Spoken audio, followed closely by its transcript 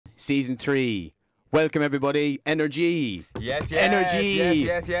Season 3. Welcome, everybody. Energy. Yes. Energy.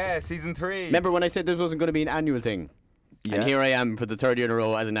 Yes. Season 3. Remember when I said this wasn't going to be an annual thing? Yeah. And here I am for the third year in a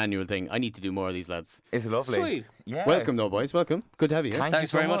row as an annual thing. I need to do more of these, lads. It's lovely. Sweet. Yeah. Welcome, though, boys. Welcome. Good to have you here.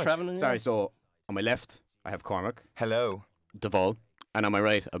 Thanks very much for having me. Sorry, so on my left, I have Cormac, Hello. Bhal, and on my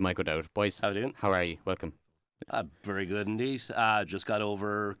right, I have Mike O'Dowd. Boys, How are you doing? how are you? Welcome. Very good indeed. Just got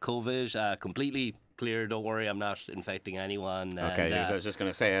over COVID. Completely clear. Don't worry, I'm not infecting anyone. Okay, And, so I was just going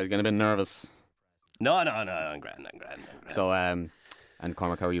to say, I was going to be nervous. No, I'm grand. So, and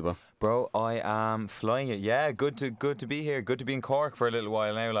Cormac, how are you, bro? Bro, I am flying it. Yeah, good to be here. Good to be in Cork for a little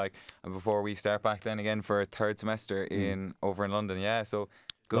while now, like, and before we start back then again for a third semester over in London. Yeah, so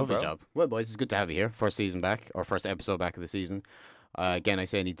good. Lovely bro. job. Well, boys, it's good to have you here. First season back, or first episode back of the season. Again, I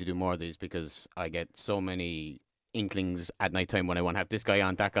say I need to do more of these because I get so many inklings at night time when I want to have this guy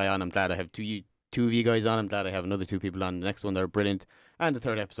on, that guy on. I'm glad I have two of you guys on. I'm glad I have another two people on. The next one, they're brilliant. And the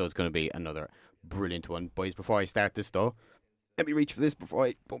third episode is going to be another brilliant one. Boys, before I start this, though, let me reach for this before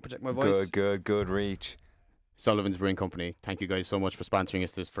I don't project my voice. Good reach. Sullivan's Brewing Company. Thank you guys so much for sponsoring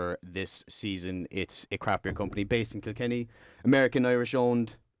us for this season. It's a craft beer company based in Kilkenny, American Irish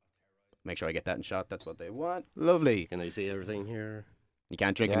owned. Make sure I get that in shot. That's what they want. Lovely. Can I see everything here? You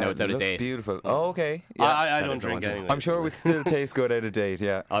can't drink it now. It's out of looks date. beautiful. Oh, okay. Yeah. I That don't is the drink one thing. anyway. I'm sure it would still taste good out of date.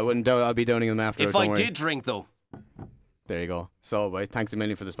 Yeah. I wouldn't doubt I'll be downing them after. If don't I worry. did drink though, There you go. So, boys, thanks a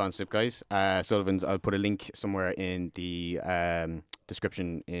million for the sponsorship, guys. Sullivan's, I'll put a link somewhere in the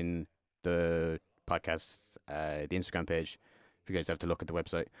description in the podcast, the Instagram page, if you guys have to look at the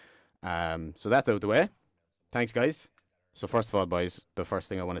website. So that's out the way. Thanks, guys. So first of all, boys, the first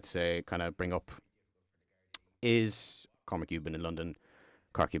thing I wanted to say, kind of bring up, is Cormac, you've been in London,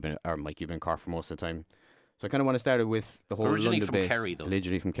 Cork, you've been, or Mike, you've been in Cork for most of the time. So I kind of want to start it with the whole Originally London from base. Carrey, though.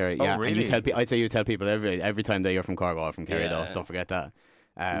 Originally from Carrey, Oh, yeah. And you really? tell I'd say you tell people every time that you're from Cork, or from Carrey, though. Yeah. Don't forget that.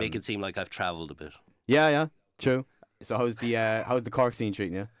 make it seem like I've travelled a bit. Yeah, true. So how's the Cork scene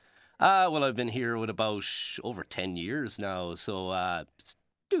treating you? Well, I've been here with about over 10 years now, so it's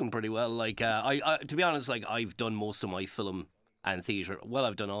doing pretty well. Like, I to be honest, like I've done most of my film and theatre. Well,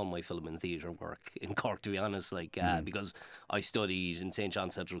 I've done all my film and theatre work in Cork, to be honest. Like, because I studied in St.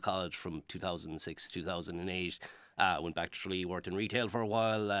 John's Central College from 2006 to 2008. Went back to Tralee, worked in retail for a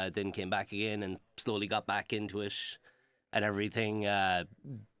while, then came back again and slowly got back into it and everything.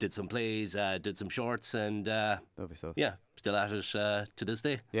 Did some plays, did some shorts, and Lovely stuff. yeah, still at it to this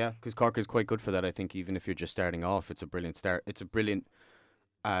day. Yeah, because Cork is quite good for that. I think even if you're just starting off, it's a brilliant start. It's a brilliant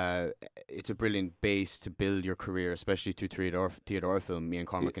base to build your career, especially through theatre or film. Me and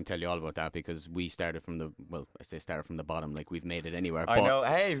Cormac can tell you all about that because we started from the bottom. Like, we've made it anywhere. I know.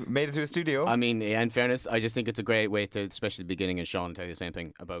 Hey, made it to a studio. I mean, in fairness, I just think it's a great way to, especially the beginning, and Sean will tell you the same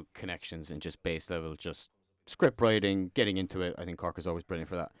thing about connections and just base level, just script writing, getting into it. I think Cork is always brilliant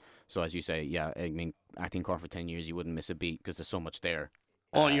for that. So as you say, yeah, I mean, acting Cork for 10 years, you wouldn't miss a beat because there's so much there.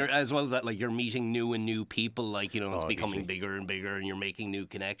 Oh, and you're as well as that, like you're meeting new people, like, you know, it's Oh, becoming literally. bigger and bigger, and you're making new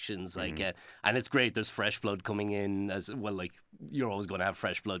connections, like, and it's great. There's fresh blood coming in as well. Like, you're always going to have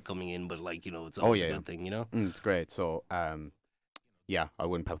fresh blood coming in, but like, you know, it's always a good thing, you know. It's great. So, yeah, I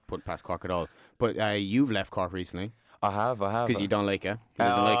wouldn't put past Cork at all. But you've left Cork recently I have. because you don't like it. He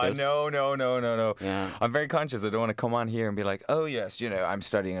doesn't like us. No. Yeah. I'm very conscious. I don't want to come on here and be like, oh, yes, you know, I'm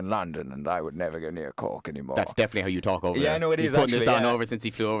studying in London and I would never go near Cork anymore. That's definitely how you talk over Yeah, there. I know it He's is, putting this actually, on yeah. over since he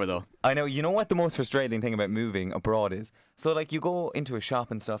flew over, though. I know. You know what the most frustrating thing about moving abroad is? So, like, you go into a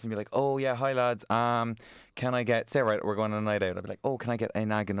shop and stuff and be like, oh, yeah, hi, lads. Can I get, say, right, we're going on a night out. I'd be like, oh, can I get a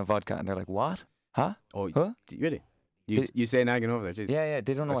naggin of vodka? And they're like, what? Huh? Oh, Huh? Really? You say nagging over there, jeez. Yeah,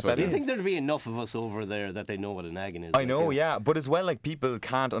 they don't know I what suppose that Do you is. think there'd be enough of us over there that they know what a naggin is? I like, know, you yeah, but as well, like, people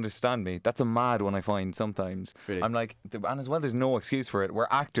can't understand me. That's a mad one I find sometimes. Really? I'm like, and as well, there's no excuse for it. We're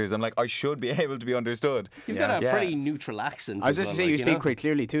actors. I'm like, I should be able to be understood. You've Yeah. got a Yeah. pretty neutral accent. I was as just well, to say, you like, speak know? quite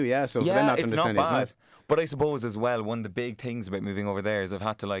clearly, too, yeah. So for them Yeah, not to it's not understand bad. it, But I suppose as well, one of the big things about moving over there is I've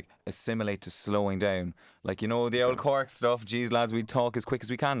had to like assimilate to slowing down. Like, you know, the old Cork stuff. Geez, lads, we talk as quick as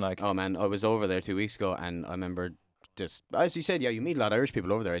we can. Like, Oh, man, I was over there 2 weeks ago, and I remember just, as you said, yeah, you meet a lot of Irish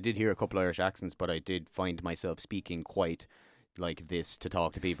people over there. I did hear a couple Irish accents, but I did find myself speaking quite like this to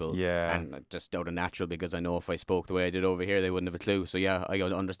talk to people. Yeah. And just out of natural, because I know if I spoke the way I did over here, they wouldn't have a clue. So, yeah, I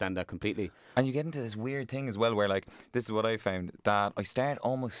understand that completely. and you get into this weird thing as well where, like, this is what I found, that I start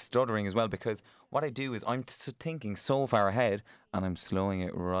almost stuttering as well, because what I do is I'm thinking so far ahead and I'm slowing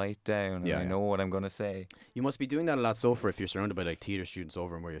it right down, and Yeah, I yeah. know what I'm going to say. You must be doing that a lot so far if you're surrounded by, like, theatre students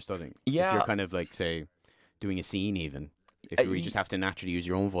over and where you're studying. If Yeah. you're kind of, like, say, doing a scene even. If you y- just have to naturally use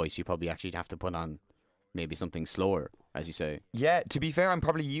your own voice, you probably actually have to put on maybe something slower, as you say. Yeah, to be fair, I'm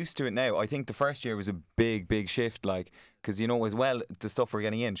probably used to it now. I think the first year was a big shift, like, because, you know, as well, the stuff we're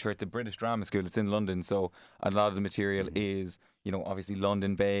getting in, sure, it's a British drama school, it's in London, so a lot of the material is, you know, obviously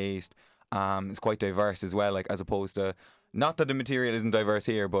London-based. It's quite diverse as well, like, as opposed to, not that the material isn't diverse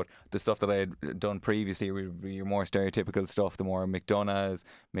here, but the stuff that I had done previously would be your more stereotypical stuff, the more McDonough's,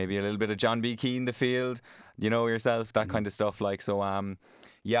 maybe a little bit of John B. Keane, The Field, you know yourself, that kind of stuff, like, so,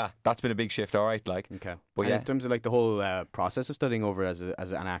 yeah, that's been a big shift, all right, like. Okay. But and yeah, in terms of like the whole process of studying over as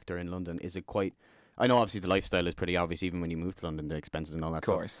an actor in London, is it quite? I know obviously the lifestyle is pretty obvious even when you move to London, the expenses and all that of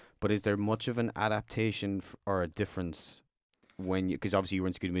stuff. course. But is there much of an adaptation or a difference when you? Because obviously you were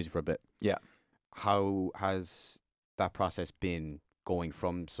in School of Music for a bit. Yeah. How has that process been going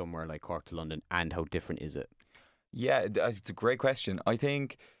from somewhere like Cork to London, and how different is it? Yeah, it's a great question. I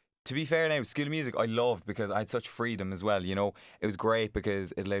think, to be fair now, School of Music I loved because I had such freedom as well, you know. It was great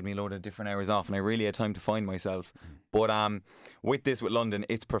because it allowed me a load of different hours off and I really had time to find myself. But with London,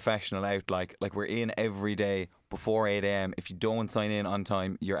 it's professional out, like we're in every day before 8 a.m. If you don't sign in on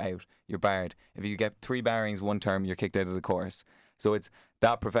time, you're out. You're barred. If you get 3 barrings one term, you're kicked out of the course. So it's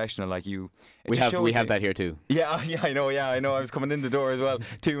that professional, like you. We have that here too. Yeah, I know. I was coming in the door as well,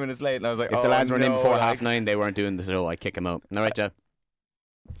 2 minutes late, and I was like, if the lads weren't in before like, 9:30, they weren't doing the show. I kick them out. All right, Jeff.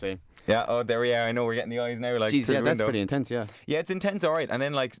 See. Yeah. Oh, there we are. I know we're getting the eyes now. Like, jeez, through yeah, the that's window. pretty intense. Yeah. Yeah, it's intense, all right. And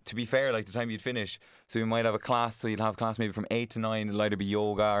then, like, to be fair, like the time you'd finish, so you might have a class. So you'd have class maybe from 8 to 9. It'll either be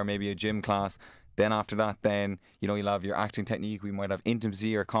yoga or maybe a gym class. Then after that, then you know you'll have your acting technique. We might have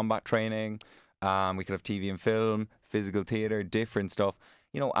intimacy or combat training. We could have TV and film, physical theatre, different stuff.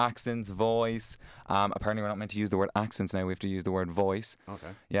 You know, accents, voice. Apparently, we're not meant to use the word accents now. We have to use the word voice. Okay.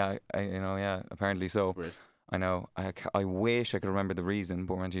 Yeah, yeah. Apparently so. Weird. I know. I wish I could remember the reason,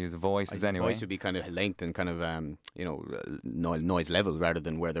 but we're meant to use voices anyway. Voice would be kind of length and kind of noise level rather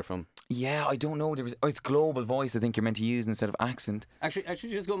than where they're from. Yeah, I don't know. It's global voice. I think you're meant to use instead of accent.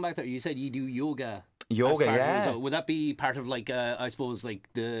 Actually, just going back there, you said you do yoga. Yoga, yeah. So would that be part of like I suppose like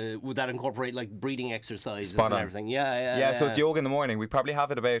would that incorporate like breathing exercises Spot and on. everything? Yeah. Yeah, so it's yoga in the morning. We probably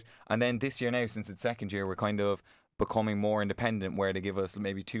have it about, and then this year now, since it's second year, we're kind of becoming more independent, where they give us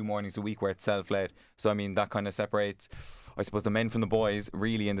maybe 2 mornings a week where it's self-led. So I mean that kind of separates, I suppose, the men from the boys,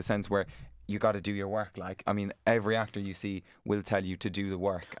 really, in the sense where you got to do your work. Like, I mean, every actor you see will tell you to do the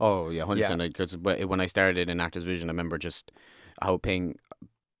work. Oh yeah, 100%. Because when I started in Actors Vision, I remember just how paying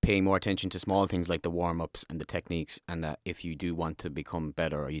more attention to small things like the warm-ups and the techniques, and that if you do want to become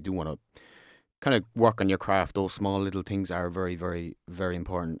better or you do want to kind of work on your craft, those small little things are very, very, very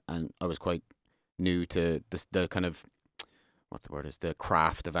important. And I was quite new to the kind of, what the word is, the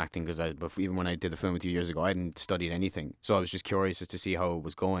craft of acting, because even when I did the film with you years ago, I hadn't studied anything, so I was just curious as to see how it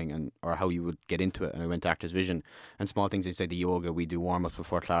was going or how you would get into it. And I went to Actors Vision, and small things, they say the yoga, we do warm-ups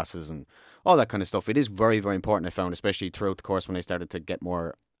before classes and all that kind of stuff. It is very, very important, I found, especially throughout the course when I started to get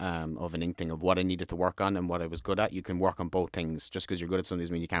more of an inkling of what I needed to work on and what I was good at. You can work on both things. Just because you're good at something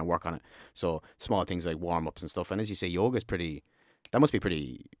doesn't mean you can't work on it. So small things like warm-ups and stuff, and as you say, yoga is pretty... That must be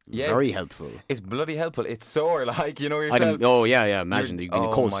pretty, very helpful. It's bloody helpful. It's sore, like, you know yourself. Imagine you'd be in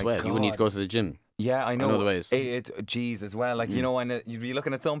a cold sweat. God. You wouldn't need to go to the gym. Yeah, I know. the ways. It's geez as well. Like, you know, and you'd be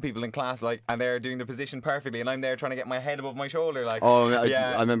looking at some people in class, like, and they're doing the position perfectly, and I'm there trying to get my head above my shoulder, like. Oh,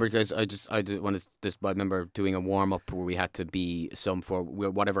 I remember, guys. I remember doing a warm up where we had to be for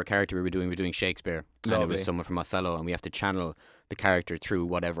whatever character we were doing. We were doing Shakespeare, and it was someone from Othello, and we have to channel the character through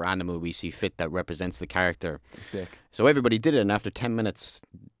whatever animal we see fit that represents the character. Sick. So everybody did it, and after 10 minutes,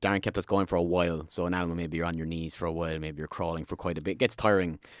 Darren kept us going for a while. So an animal, maybe you're on your knees for a while, maybe you're crawling for quite a bit. It gets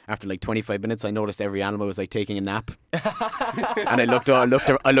tiring. After like 25 minutes, I noticed every animal was like taking a nap. And I looked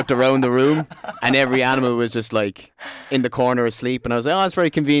around the room, and every animal was just like in the corner asleep. And I was like, oh, it's very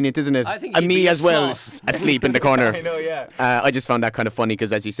convenient, isn't it? I think and me as well, sloth. asleep in the corner. I know, yeah. I just found that kind of funny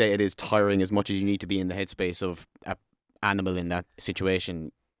because, as you say, it is tiring as much as you need to be in the headspace of a animal in that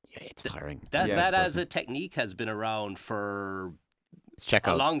situation. Yeah, it's tiring. That as a technique has been around for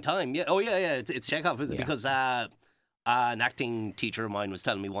a long time. Yeah. Oh yeah. It's Chekhov because an acting teacher of mine was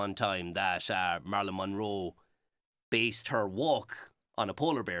telling me one time that Marilyn Monroe based her walk on a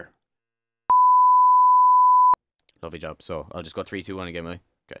polar bear. Lovely job. So I'll just go 3, 2, 1 again, will I?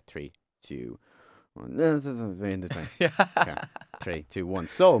 Okay, 3, 2, 1. Okay. 3, 2, 1.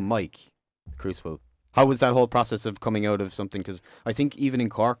 So, Mike, Crucible. How was that whole process of coming out of something? Because I think even in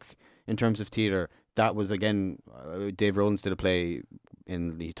Cork, in terms of theatre, that was, again, Dave Rowlands did a play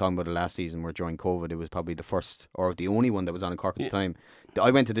he talking about it last season where during COVID it was probably the first or the only one that was on in Cork at the time.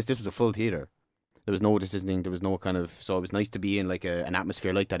 I went to this was a full theatre. There was no distancing, there was no kind of, so it was nice to be in like an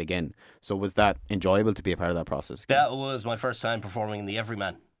atmosphere like that again. So was that enjoyable to be a part of that process again? That was my first time performing in the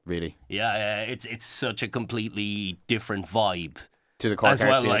Everyman. really. Yeah, it's such a completely different vibe. To the Cork as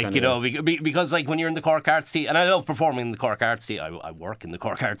Arts well, Theatre like, kind you of, know, because like when you're in the Cork Arts Theatre, and I love performing in the Cork Arts Theatre. I work in the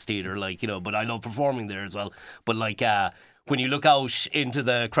Cork Arts Theatre, like, you know, but I love performing there as well. But like, when you look out into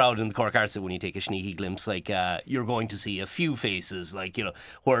the crowd in the Cork Arts Theatre, when you take a sneaky glimpse, like, you're going to see a few faces, like, you know,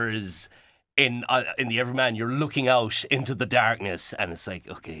 whereas in the Everyman, you're looking out into the darkness, and it's like,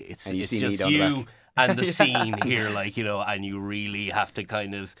 okay, it's just you and the scene here, like, you know, and you really have to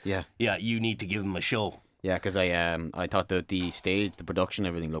kind of, you need to give them a show. Yeah, because I thought that the stage, the production,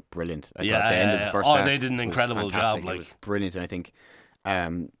 everything looked brilliant. I thought the end of the first act they did an incredible job. Like, it was brilliant, and I think,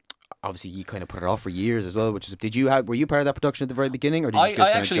 obviously you kind of put it off for years as well. Which is, were you part of that production at the very beginning, or did you just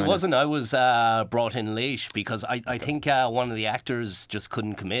I actually wasn't. I was brought in late because I think one of the actors just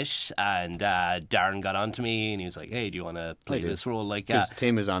couldn't commit, and Darren got onto me and he was like, "Hey, do you want to play this role?" Like,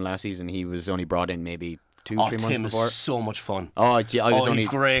 Tim was on last season. He was only brought in maybe 2-3 months Tim before. is so much fun. He's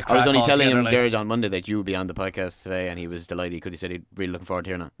great. I was only telling him there on Monday that you would be on the podcast today, and he was delighted because he said he'd really looking forward to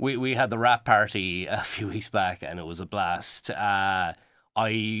hearing it. We had the rap party a few weeks back, and it was a blast.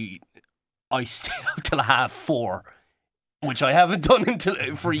 I stayed up till 4:30, which I haven't done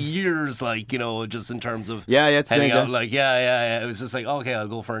for years. Like, you know, just in terms of it's heading strange, out. Like, it was just like, okay, I'll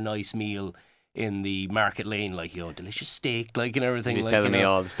go for a nice meal in the market lane, like, you know, delicious steak, like, and everything. He was like, telling me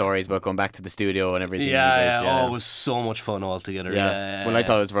all the stories about going back to the studio and everything. Oh, it was so much fun altogether. Well, I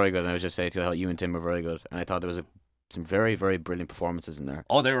thought it was very good, and I was just saying, I thought you and Tim were very good, and I thought there was some very, very brilliant performances in there.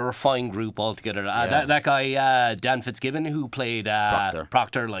 Oh, they were a fine group altogether. That guy, Dan Fitzgibbon, who played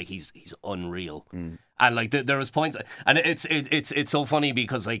Proctor, like, he's unreal. And like there was points, and it's so funny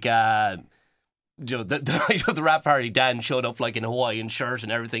because like, you know, the rap party, Dan showed up like in a Hawaiian shirt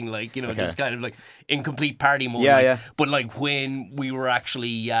and everything, like, you know, just kind of like in complete party mode. But like when we were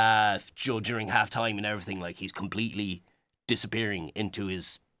actually during halftime and everything, like, he's completely disappearing into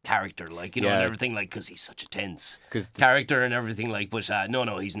his character, like, you know, and everything, like, because he's such a tense character and everything, like, but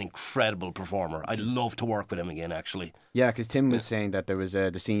no, he's an incredible performer. I'd love to work with him again, actually. Yeah, because Tim was saying that there was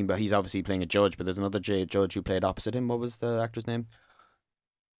the scene, but he's obviously playing a judge, but there's another judge who played opposite him. What was the actor's name?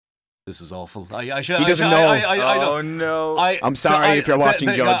 This is awful. He doesn't know. Oh no! I'm sorry if you're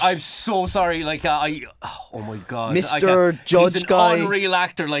watching, Judge. I'm so sorry. Like, oh my god, Mr. Judge he's an guy, unreal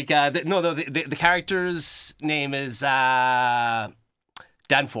actor. Like, the character's name is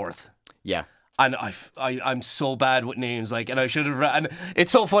Danforth. Yeah. And I'm so bad with names, like, and I should have. And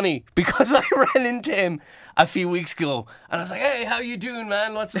it's so funny because I ran into him a few weeks ago, and I was like, "Hey, how you doing,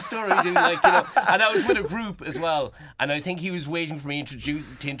 man? What's the story, dude?" Like, you know. And I was with a group as well, and I think he was waiting for me to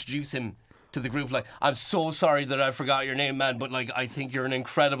introduce him to the group. Like, I'm so sorry that I forgot your name, man, but like, I think you're an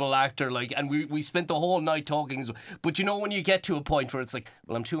incredible actor. Like, and we spent the whole night talking. But you know, when you get to a point where it's like,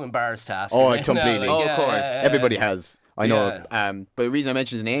 well, I'm too embarrassed to ask. Oh, completely. Like, of course, everybody has. I know, but the reason I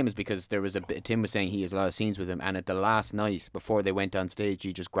mentioned his name is because there was Tim was saying he has a lot of scenes with him, and at the last night before they went on stage,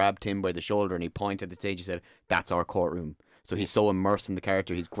 he just grabbed Tim by the shoulder and he pointed at the stage. He said, "That's our courtroom." So he's so immersed in the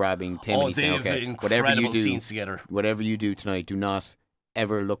character, he's grabbing Tim and he's saying, "Okay, whatever you do tonight, do not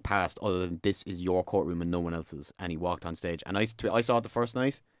ever look past other than this is your courtroom and no one else's." And he walked on stage, and I saw it the first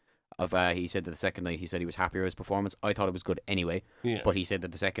night. He said that the second night he said he was happy with his performance. I thought it was good anyway, but he said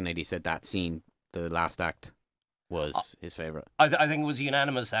that the second night he said that scene, the last act, was his favourite. I think it was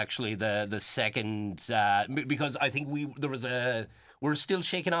unanimous, actually, the second, because I think we're still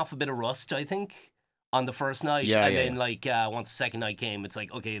shaking off a bit of rust, I think, on the first night. Then like once the second night came, it's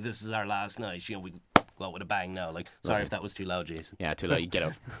like, okay, this is our last night, you know, we go out with a bang now. Like, sorry if that was too loud, Jason. Yeah, too loud. You get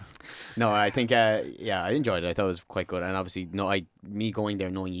out. No, I think I enjoyed it. I thought it was quite good, and obviously, me going there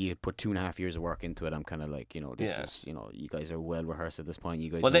knowing you had put 2.5 years of work into it, I'm kind of like, you know, this is, you know, you guys are well rehearsed at this point. You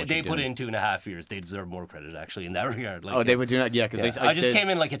guys, well, they put in 2.5 years. They deserve more credit, actually, in that regard. Like, they would do that, because I just came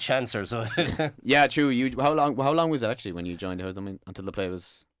in like a chancer, so. Yeah, true. How long was it actually when you joined? Until the play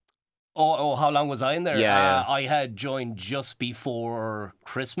was. Oh, how long was I in there? Yeah. I had joined just before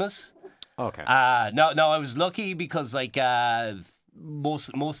Christmas. Okay. No, I was lucky because like most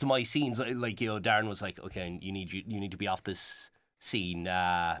of my scenes, like, you know, Darren was like, okay, you need to be off this scene.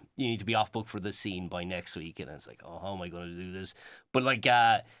 You need to be off book for this scene by next week, and I was like, oh, how am I going to do this? But like,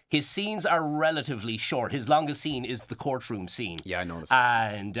 his scenes are relatively short. His longest scene is the courtroom scene. Yeah, I noticed.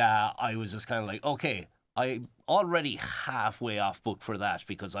 And I was just kind of like, okay, I'm already halfway off book for that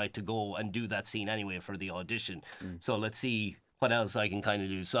because I had to go and do that scene anyway for the audition. So let's see what else I can kind of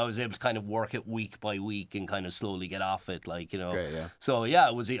do. So I was able to kind of work it week by week and kind of slowly get off it, like, you know. Great, yeah. So yeah,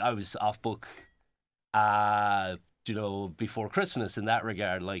 I was off book, you know, before Christmas in that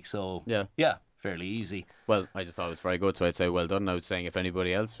regard, like, so. Yeah. fairly easy. Well, I just thought it was very good, so I'd say well done. I was saying if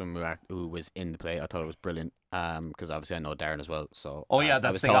anybody else from who was in the play, I thought it was brilliant. Because obviously I know Darren as well. So Oh yeah, I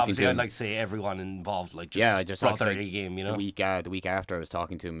that's was the thing. talking Obviously, to I'd him. like to say everyone involved, like just, I just brought like their say A game, you know. the week after I was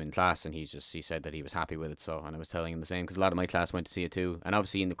talking to him in class, and he said that he was happy with it. So, and I was telling him the same because a lot of my class went to see it too, and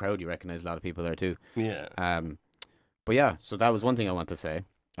obviously in the crowd you recognise a lot of people there too. Yeah. But yeah, so that was one thing I want to say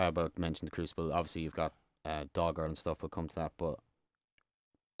about mention the Crucible. Obviously you've got Dogger and stuff. We'll come to that, but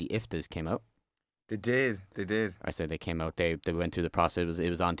the IFTAs came out. They did. I said they came out. They went through the process. It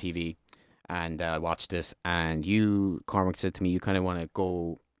was on TV, and I watched it. And you, Cormac, said to me, you kind of want to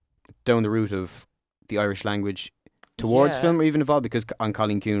go down the route of the Irish language towards film, or even involved, because on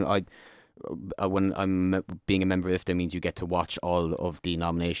Colleen Kuhn, when I'm being a member of IFTA means you get to watch all of the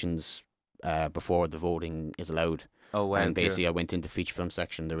nominations before the voting is allowed. Oh wow! And basically, I went into feature film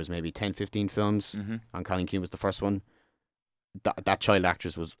section. There was maybe 10, 15 films. On Colleen Kuhn was the first one. That child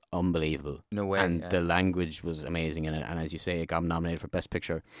actress was unbelievable. No way. And the language was amazing in it. And as you say, it got nominated for Best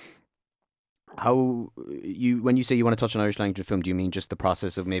Picture. When you say you want to touch on Irish language film, do you mean just the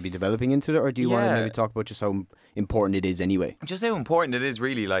process of maybe developing into it, or do you want to maybe talk about just how important it is anyway? Just how important it is,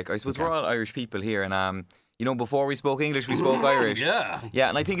 really. Like, I suppose we're all Irish people here, and you know, before we spoke English, we spoke Irish. Yeah. Yeah,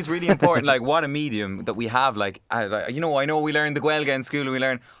 and I think it's really important, like, what a medium that we have. Like, you know, I know we learned the Gaeilge in school, and we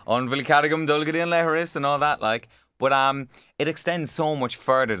learned on Vilcadagum, Dulgadin, Leharis, and all that, like, but it extends so much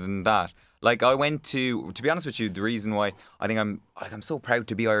further than that. Like, I went to be honest with you, the reason why I think I'm so proud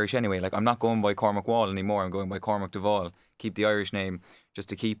to be Irish anyway. Like, I'm not going by Cormac Wall anymore. I'm going by Cormac Duvall. Keep the Irish name, just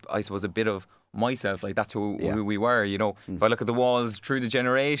to keep, I suppose, a bit of myself. Like, that's who we were, you know. If I look at the walls through the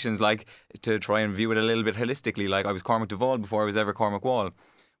generations, like, to try and view it a little bit holistically, like, I was Cormac Duvall before I was ever Cormac Wall.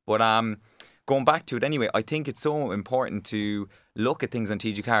 But going back to it anyway, I think it's so important to look at things on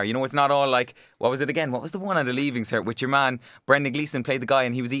TG Carrey. You know, it's not all like, what was it again? What was the one on the Leaving Cert with your man, Brendan Gleeson played the guy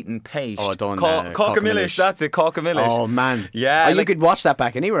and he was eating page. Oh, Cockamillish, that's it, Cockamillish. Oh, man. Yeah. You could watch that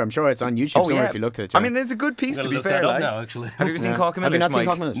back anywhere. I'm sure it's on YouTube somewhere if you looked at it. I mean, there's a good piece, to be fair. Like, now, actually. Have you ever seen Cockamillish, Have you not seen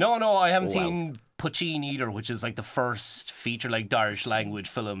Mike? Cockamillish? No, I haven't seen Puccini either, which is like the first feature-length Irish language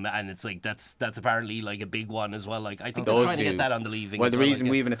film, and it's like that's apparently like a big one as well. Like, I think they're trying to get that on the Leaving. Well, the reason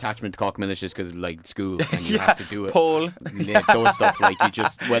like, we have an attachment to Cockmillish is because like school, and you have to do it. Paul. Those stuff, like, you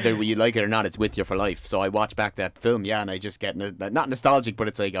just, whether you like it or not, it's with you for life. So I watch back that film, and I just get not nostalgic, but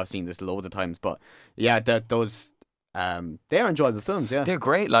it's like I've seen this loads of times. But yeah, those they are enjoyable films. Yeah, they're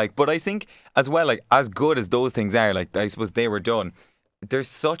great. Like, but I think as well, like, as good as those things are, like, I suppose they were done, there's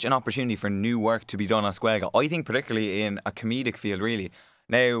such an opportunity for new work to be done on Squelga. I think particularly in a comedic field, really.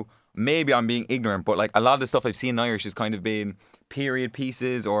 Now, maybe I'm being ignorant, but like, a lot of the stuff I've seen in Irish has kind of been period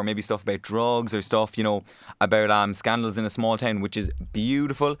pieces, or maybe stuff about drugs, or stuff, you know, about scandals in a small town, which is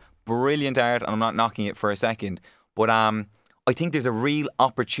beautiful, brilliant art, and I'm not knocking it for a second. But I think there's a real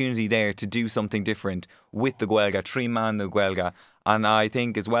opportunity there to do something different with the Gaeilge, Three-Man the Gaeilge. And I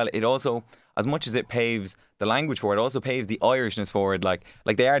think as well, it also, as much as it paves the language forward, it also paves the Irishness forward. Like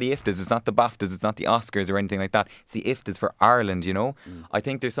they are the IFTAs. It's not the BAFTAs, it's not the Oscars or anything like that. It's the IFTAs for Ireland, you know. I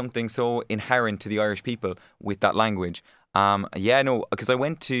think there's something so inherent to the Irish people with that language. Because I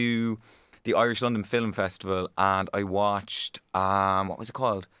went to the Irish London Film Festival and I watched, what was it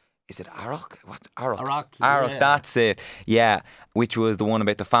called? Is it Arroch? What's Arroch? Arroch, yeah. That's it. Yeah, which was the one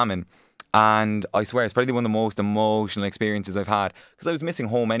about the famine. And I swear, it's probably one of the most emotional experiences I've had, because I was missing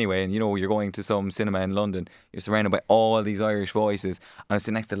home anyway. And you know, you're going to some cinema in London, you're surrounded by all these Irish voices. And I was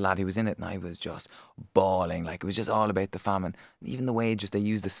sitting next to the lad who was in it, and I was just bawling. Like, it was just all about the famine. Even the way just they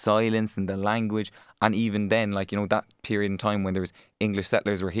used the silence and the language. And even then, like, you know, that period in time when there was English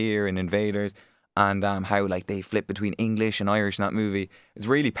settlers were here and invaders, and how like they flip between English and Irish in that movie. It's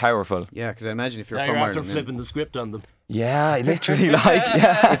really powerful. Yeah, because I imagine if you're now from you're after Ireland, flipping the script on them. Yeah, literally, like,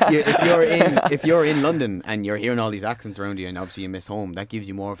 yeah. if you're in London and you're hearing all these accents around you, and obviously you miss home, that gives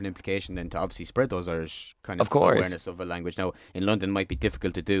you more of an implication than to obviously spread those Irish kind of awareness of a language. Now, in London, it might be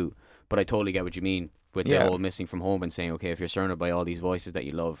difficult to do, but I totally get what you mean with the whole missing from home, and saying, okay, if you're surrounded by all these voices that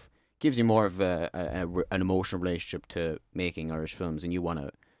you love, gives you more of an emotional relationship to making Irish films, and you want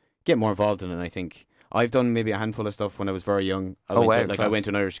to get more involved in it. And I think I've done maybe a handful of stuff when I was very young. I went to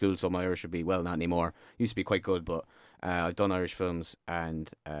an Irish school, so my Irish would be, well, not anymore. Used to be quite good, but I've done Irish films,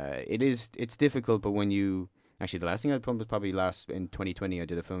 and it's difficult. But when you actually, the last thing I'd done was probably in 2020. I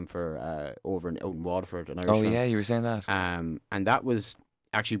did a film for out in Waterford, an Irish film. Oh yeah, you were saying that. And that was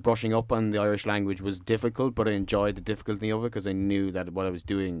actually brushing up on the Irish language was difficult, but I enjoyed the difficulty of it, because I knew that what I was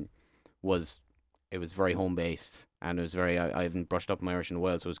doing was very home based. And it was I haven't brushed up my Irish in a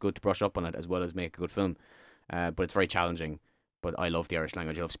while, so it was good to brush up on it as well as make a good film. But it's very challenging. But I love the Irish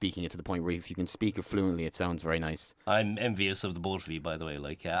language. I love speaking it to the point where if you can speak it fluently, it sounds very nice. I'm envious of the both of you, by the way.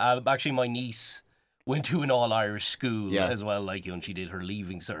 Like, actually, my niece went to an all-Irish school as well, like, and she did her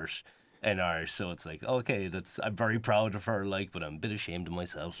leaving cert in Irish. So it's like, okay, I'm very proud of her, like, but I'm a bit ashamed of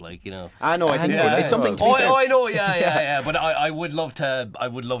myself, like, you know. I know. I think it's something. To be fair. I know. Yeah. But I would love to. I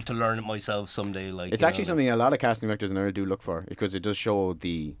would love to learn it myself someday. Like, it's actually something a lot of casting directors in Ireland do look for, because it does show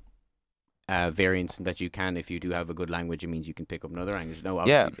the variance that you can. If you do have a good language, it means you can pick up another language. No,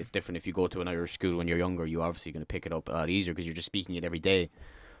 obviously it's different if you go to an Irish school when you're younger. You're obviously going to pick it up a lot easier because you're just speaking it every day.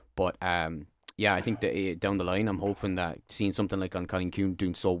 But yeah, I think that down the line, I'm hoping that seeing something like on Colin Kuhn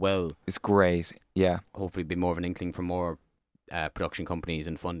doing so well, it's great. Yeah, hopefully be more of an inkling for more production companies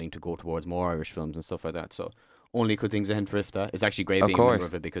and funding to go towards more Irish films and stuff like that. So only good things ahead for IFTA. It's actually great being a member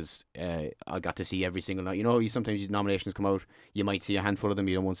of it, because I got to see every single night. You know, sometimes nominations come out, you might see a handful of them,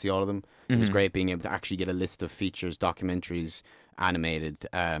 you don't want to see all of them. It was great being able to actually get a list of features, documentaries, animated.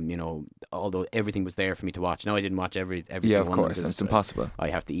 You know, although everything was there for me to watch. Now I didn't watch every single one. Yeah, of course, it's impossible. I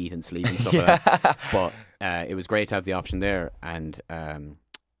have to eat and sleep and stuff like that. But it was great to have the option there, and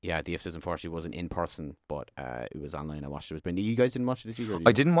yeah, the IFTAs unfortunately wasn't in person, but it was online. I watched it. It was brilliant. You guys didn't watch it, did you?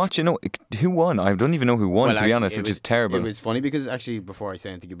 I didn't watch it. No, who won? I don't even know who won, to be honest, which is terrible. It was funny because actually, before I say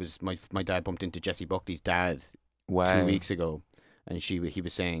anything, it was my dad bumped into Jessie Buckley's dad 2 weeks ago, and he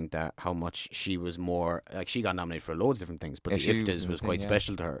was saying that how much she was more like, she got nominated for loads of different things, but the IFTAs was quite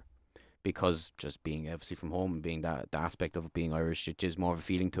special to her, because just being obviously from home and being the aspect of being Irish, it gives more of a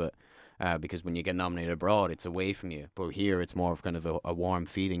feeling to it. Because when you get nominated abroad, it's away from you. But here, it's more of kind of a warm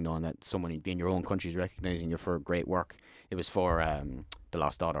feeling, knowing that someone in your own country is recognising you for great work. It was for The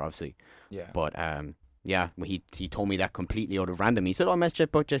Lost Daughter, obviously. Yeah. But yeah, he told me that completely out of random. He said, "Oh, I met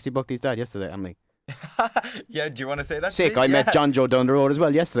Jessie Buckley's dad yesterday." I'm like, yeah, do you want to say that? Sick. I met John Joe down the road as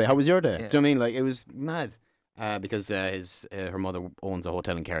well yesterday. How was your day? Do you know what I mean? Like, it was mad. Because her mother owns a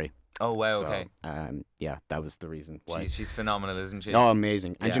hotel in Kerry. Oh wow, so, okay. Yeah, that was the reason why. She's phenomenal, isn't she? Oh,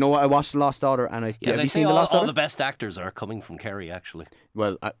 amazing. And do you know what? I watched The Lost Daughter, and have you seen The Lost Daughter? All the best actors are coming from Kerry, actually.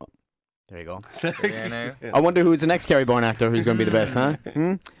 Well, there you go. I wonder who's the next Kerry-born actor who's going to be the best, huh?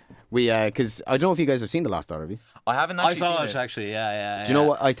 Because I don't know if you guys have seen The Lost Daughter, have you? I haven't actually seen it. I saw it, actually, yeah. Do you know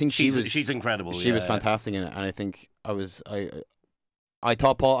what? I think she's incredible. She was fantastic in it, and I think I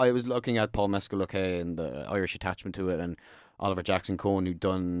thought I was looking at Paul Mescal-O'Kay and the Irish attachment to it, and Oliver Jackson-Cohen, who'd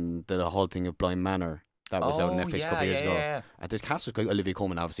done the whole thing of Blind Manor. That was out on Netflix a couple of years ago. Yeah. This cast was Olivia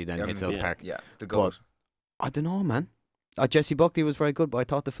Colman, obviously, then in South Park. Yeah, the goat. I don't know, man. Jessie Buckley was very good, but I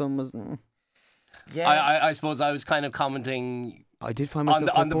thought the film was... Yeah. I suppose I was kind of commenting... I did find myself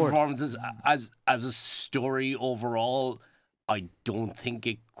on the performances as a story overall. I don't think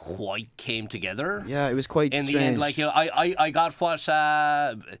it quite came together. Yeah, it was quite in strange. the end. Like, you know, I got what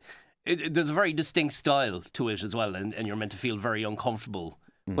there's a very distinct style to it as well, and you're meant to feel very uncomfortable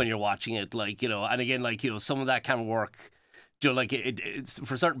when you're watching it. Like, you know, and again, like, you know, some of that can work. You know, like it's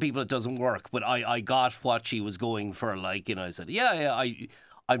for certain people it doesn't work, but I got what she was going for. Like, you know, I said,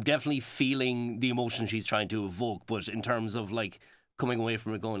 I'm definitely feeling the emotion she's trying to evoke, but in terms of like coming away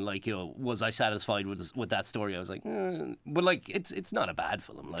from it going like, you know, was I satisfied with that story? I was like, but like it's not a bad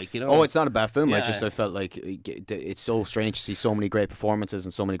film, like, you know. Oh, it's not a bad film. I felt like it's so strange to see so many great performances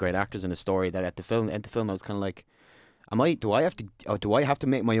and so many great actors in a story that at the film I was kind of like, do I have to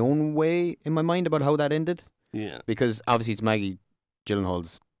make my own way in my mind about how that ended? Yeah, because obviously it's Maggie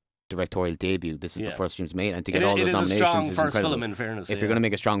Gyllenhaal's directorial debut. This is the first film she's made, and to get all those nominations is incredible. It is a strong first film, in fairness. If you're going to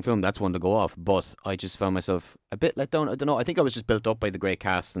make a strong film, that's one to go off. But I just found myself a bit let down. I don't know. I think I was just built up by the great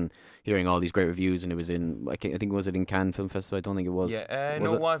cast and hearing all these great reviews, and it was in. I think was it in Cannes Film Festival? I don't think it was. Yeah,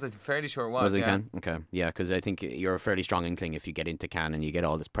 no, it was. I'm fairly sure it was. Was it Cannes? Okay, yeah, because I think you're a fairly strong inkling if you get into Cannes and you get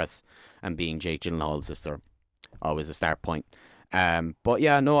all this press, and being Jake Gyllenhaal's sister, always a start point. But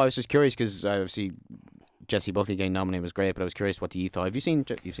yeah, no, I was just curious because obviously Jessie Buckley getting nominated was great, but I was curious what you thought. Have you seen?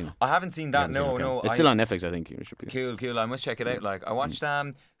 You've seen it? I haven't seen that. No. It's still on Netflix, I think. It should be cool. I must check it out. Like, I watched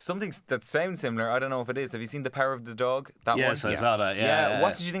something that sounds similar. I don't know if it is. Have you seen The Power of the Dog? Yes, I saw that. Yeah.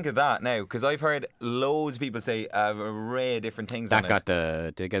 What did you think of that? Now, because I've heard loads of people say a array of different things. That got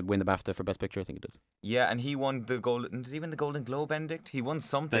did it win the BAFTA for Best Picture? I think it did. Yeah, and he won the Golden. Did he win the Golden Globe? Benedict? He won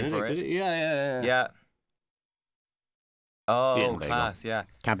something for it. Yeah. Oh, class, yeah.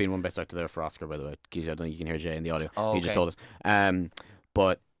 Can't be in one Best Actor there for Oscar, by the way. I don't think you can hear Jay in the audio. Oh, he just told us.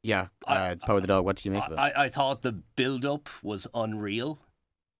 But yeah, Power of the Dog, what did you make of it? I thought the build-up was unreal.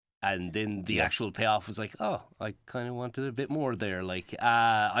 And then the actual payoff was like, oh, I kind of wanted a bit more there. Like,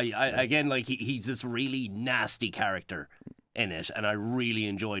 again, like he's this really nasty character in it, and I really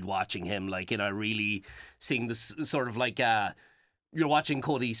enjoyed watching him. Like, and I really seeing this sort of like you're watching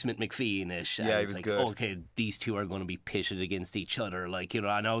Cody Smith McPhee-ish. Yeah, he it's was like, good. okay, these two are going to be pitted against each other, like, you know.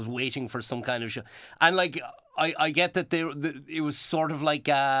 And I was waiting for some kind of show, and like I get that it was sort of like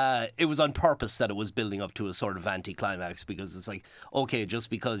it was on purpose that it was building up to a sort of anticlimax, because it's like, okay, just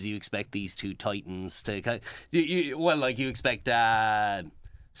because you expect these two titans to you expect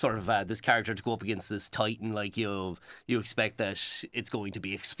sort of this character to go up against this titan, like you expect that it's going to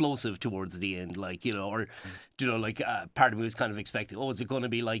be explosive towards the end, like, you know, or you know, like part of me was kind of expecting, oh, is it going to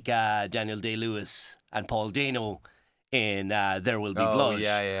be like Daniel Day-Lewis and Paul Dano in There Will Be Blood?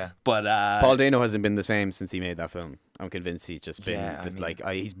 Yeah. But Paul Dano hasn't been the same since he made that film. I'm convinced he's just been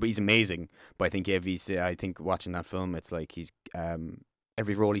he's amazing. But I think I think watching that film, it's like he's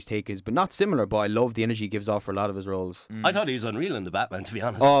every role he's taken is, but not similar. But I love the energy he gives off for a lot of his roles. I thought he was unreal in the Batman, to be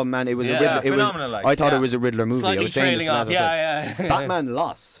honest. Oh man, it was a Riddler. Phenomenal. I thought it was a Riddler movie. Slightly I was saying this trailing off. Yeah. Batman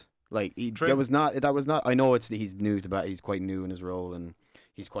lost. Like that was not. I know he's new to Bat. He's quite new in his role, and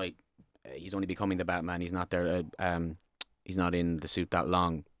he's quite. He's only becoming the Batman. He's not there. He's not in the suit that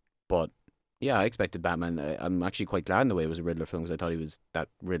long, but yeah, I expected Batman. I'm actually quite glad in the way it was a Riddler film, because I thought that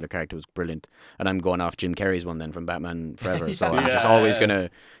Riddler character was brilliant. And I'm going off Jim Carrey's one then from Batman Forever, so I'm just always gonna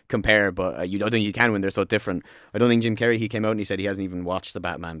compare. But I don't think you can when they're so different. I don't think Jim Carrey, he came out and he said he hasn't even watched the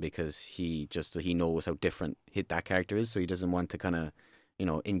Batman because he knows how different that character is, so he doesn't want to kind of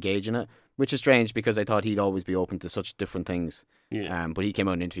engage in it, which is strange because I thought he'd always be open to such different things. Yeah. But he came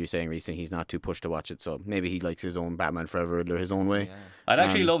out in an interview saying recently he's not too pushed to watch it, so maybe he likes his own Batman Forever Riddler his own way. Yeah. I'd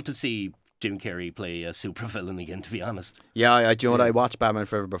actually love to see Jim Carrey play a supervillain again, to be honest. Yeah, do you know what? I watched Batman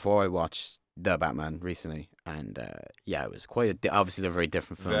Forever before I watched the Batman recently, and it was quite obviously they're very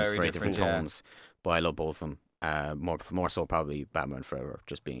different films, very different tones, but I love both of them. More so probably Batman Forever,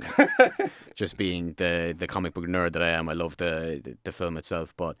 just being the comic book nerd that I am. I love the film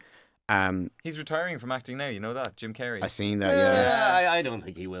itself, but he's retiring from acting now. You know that, Jim Carrey. I seen that. Yeah, I don't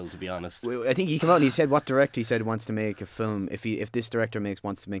think he will, to be honest. I think he came out and he said what director he said wants to make a film. If this director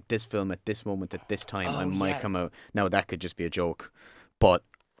wants to make this film at this moment at this time, I might come out. Now that could just be a joke, but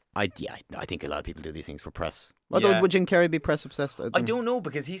I think a lot of people do these things for press. Although, would Jim Carrey be press obsessed? I don't know,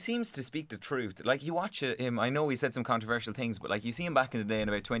 because he seems to speak the truth. Like, you watch him, I know he said some controversial things, but like you see him back in the day in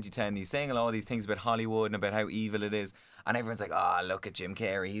about 2010, he's saying a lot of these things about Hollywood and about how evil it is, and everyone's like, oh, look at Jim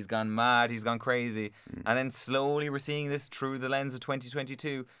Carrey, he's gone mad, he's gone crazy. And then slowly we're seeing this through the lens of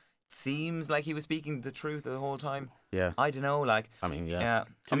 2022. Seems like he was speaking the truth the whole time. Yeah. I don't know, like, I mean, To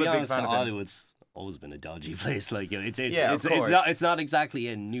I'm be a big honest, fan of him. Hollywood's always been a dodgy place. Like, it's not exactly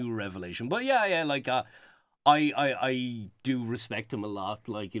a new revelation, but like I do respect him a lot.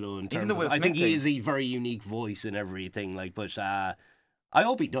 Like, in terms Even the Will of, I think Smith he thing. is a very unique voice and everything. Like, but I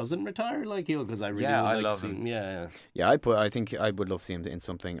hope he doesn't retire. Like, because I really would I like love to see him. Yeah. I think I would love to see him in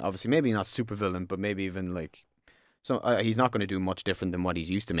something. Obviously, maybe not super villain, but maybe even like. So he's not going to do much different than what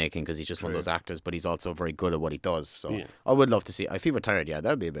he's used to making because he's just one of those actors. But he's also very good at what he does. So I would love to see. If he retired,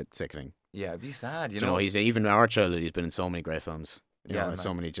 that'd be a bit sickening. Yeah, it'd be sad. You know, he's even in our childhood. He's been in so many great films.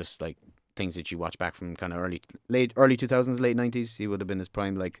 So many just like things that you watch back from kind of early 2000s, late 90s. He would have been his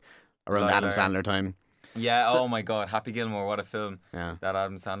prime, like around the Adam Sandler time. Yeah, oh my God, Happy Gilmore, what a film. Yeah. That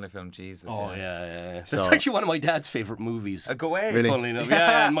Adam Sandler film, Jesus. Oh, yeah. That's actually one of my dad's favourite movies. Go away. Really? Funnily enough.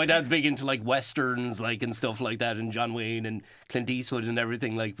 Yeah, and my dad's big into like westerns, like, and stuff like that, and John Wayne and Clint Eastwood and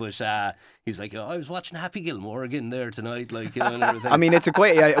everything, like, but he's like, I was watching Happy Gilmore again there tonight, like, and everything. I mean, it's a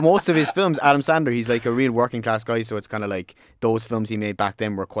quite, most of his films, Adam Sandler, he's like a real working class guy, so it's kind of like those films he made back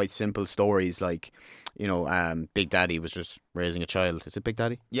then were quite simple stories, like, Big Daddy was just raising a child. Is it Big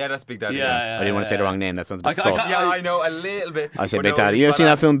Daddy? Yeah, that's Big Daddy. I didn't want to say the wrong name. That sounds a bit sus. Yeah, I know, a little bit. I say Big Daddy. You ever seen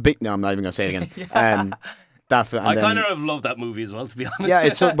that film? No, I'm not even going to say it again. I kind of loved that movie as well, to be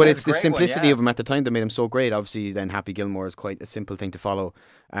honest. Yeah, but it's the great simplicity one, of him at the time that made him so great. Obviously, then Happy Gilmore is quite a simple thing to follow.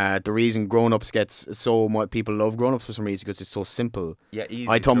 The reason Grown Ups gets so much, people love Grown Ups for some reason because it's so simple. Yeah, easy.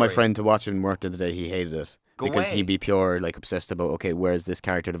 I told my story. friend to watch it in work the other day. He hated it. Because away. he'd be pure, like, obsessed about, okay, where's this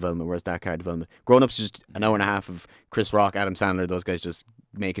character development, where's that character development. Grown Ups is just an hour and a half of Chris Rock, Adam Sandler, those guys just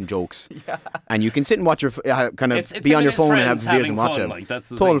making jokes. Yeah. And you can sit and watch your, kind of It's be on your phone and have friends beers and watch having it. fun, like, that's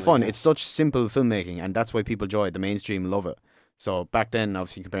the Total thing, fun. like, It's such simple filmmaking, and that's why people enjoy it. The mainstream love it. So back then,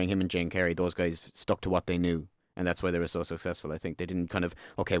 obviously, comparing him and Jim Carrey, those guys stuck to what they knew. And that's why they were so successful. I think they didn't kind of,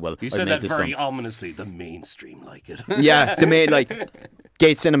 okay, well, You I've said made that this very film. ominously, the mainstream like it. Yeah, they made, like,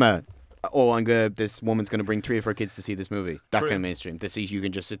 Gate Cinema. Oh, this woman's going to bring 3 of her kids to see this movie. That kind of mainstream. You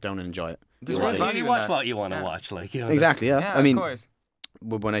can just sit down and enjoy it. There's You real value you in watch that. what you want to watch. Like, Exactly, yeah. Yeah, I mean, of course.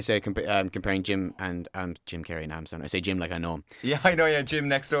 when I say comparing Jim and Jim Carrey and Adam Sandler, I say Jim like I know him. Yeah, I know. Yeah, Jim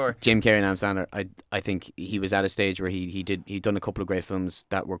next door. Jim Carrey and Adam Sandler. I think he was at a stage where he'd done a couple of great films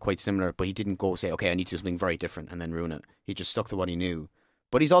that were quite similar, but he didn't go say, okay, I need to do something very different and then ruin it. He just stuck to what he knew.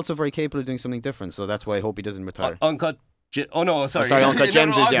 But he's also very capable of doing something different, so that's why I hope he doesn't retire. Uncut. Oh no, sorry. Sorry, Uncut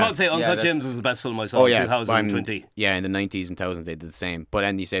Gems I was is about to say Uncut Gems is the best film I saw in 2020. Yeah, in the 90s and 2000s they did the same. But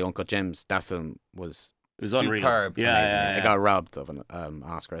then you say Uncut Gems, that film was unreal. Superb. Yeah. It got robbed of an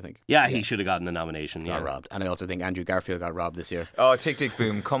Oscar, I think. Yeah, he should have gotten a nomination. Got robbed. And I also think Andrew Garfield got robbed this year. Oh, Tick Tick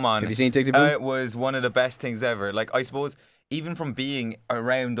Boom, come on. Have you seen Tick Tick Boom? It was one of the best things ever. Like, I suppose, even from being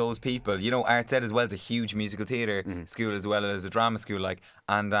around those people, you know, Arts Ed as well is a huge musical theatre school as well as a drama school, like,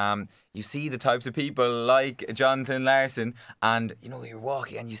 and you see the types of people like Jonathan Larson, and, you know, you're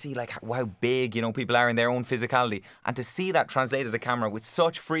walking and you see, like, how big, you know, people are in their own physicality, and to see that translated to camera with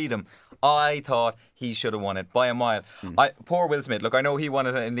such freedom, I thought he should have won it by a mile. Poor Will Smith. Look, I know he won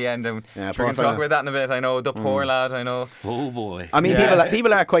it in the end, and we're going to talk about that in a bit. I know, the poor lad, I know. Oh, boy. I mean,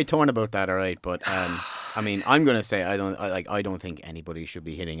 people are quite torn about that, all right, but... I mean, I'm gonna say I don't think anybody should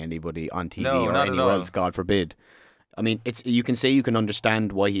be hitting anybody on TV or anywhere else. God forbid. I mean, you can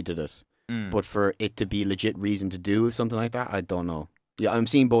understand why he did it, but for it to be a legit reason to do something like that, I don't know. Yeah, I'm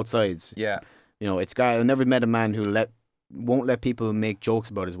seeing both sides. Yeah, you know, I've never met a man who won't let people make jokes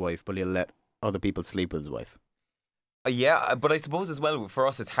about his wife, but he'll let other people sleep with his wife. Yeah, but I suppose as well for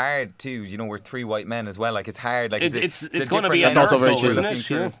us it's hard too. You know, we're three white men as well. Like it's hard. Like it's going to be a nerve, also very though, true. isn't it?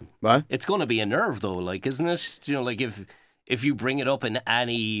 You know? What? It's going to be a nerve though, like, isn't it? You know, like if you bring it up in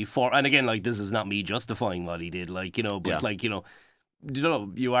any form, and again, like, this is not me justifying what he did, like, you know, but like, you know,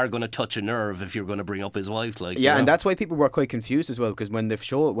 you are going to touch a nerve if you're going to bring up his wife, like. Yeah, and that's why people were quite confused as well, because when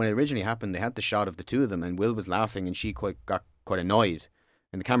it originally happened, they had the shot of the two of them, and Will was laughing, and she got quite annoyed,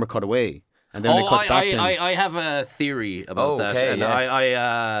 and the camera cut away. And then it cuts back to him. I have a theory about that. Okay, and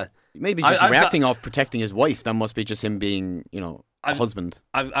yes. Maybe just reacting off protecting his wife. That must be just him being, you know, a husband.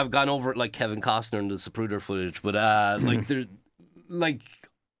 I've gone over it like Kevin Costner in the Zapruder footage, but I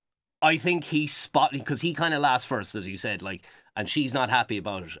think he spotted, because he kind of laughs first, as you said, like, and she's not happy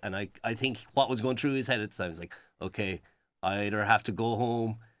about it. And I think what was going through his head at the time was like, okay, I either have to go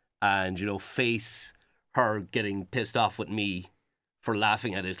home and, you know, face her getting pissed off with me for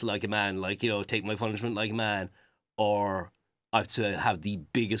laughing at it like a man, like, you know, take my punishment like a man, or I have to have the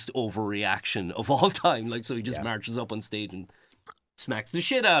biggest overreaction of all time. Like, so he just marches up on stage and smacks the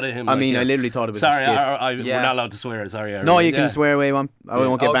shit out of him. I mean, I literally thought it was sorry, a skit. we're not allowed to swear. Sorry. No, you can swear away, man. I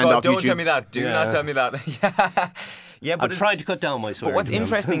won't get banned off don't YouTube. Tell me that. Do not tell me that. Yeah, but I'm trying to cut down my swearing. But what's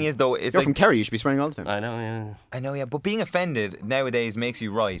interesting is, though, you're from Carrey, you should be swearing all the time. I know, yeah. I know, yeah. But being offended nowadays makes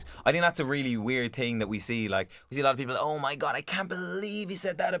you right. I think that's a really weird thing that we see. Like, we see a lot of people, oh my God, I can't believe he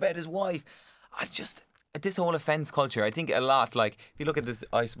said that about his wife. This whole offence culture, I think a lot, like, if you look at this,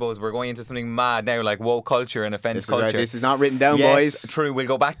 I suppose we're going into something mad now, like woke culture and offence culture. Right. This is not written down, yes, boys. True, we'll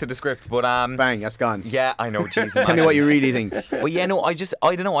go back to the script, but bang, that's gone. Yeah, I know, Jesus. Tell me what you really think. Well, yeah, no, I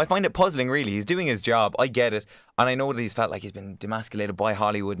don't know, I find it puzzling, really. He's doing his job, I get it, and I know that he's felt like he's been demasculated by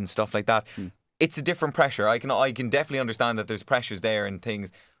Hollywood and stuff like that. It's a different pressure. I can definitely understand that there's pressures there and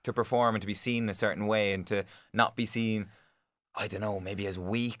things to perform and to be seen in a certain way and to not be seen, I don't know, maybe as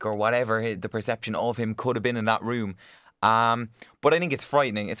weak or whatever the perception of him could have been in that room. But I think it's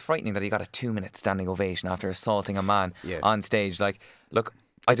frightening. It's frightening that he got a 2-minute standing ovation after assaulting a man on stage. Like, look,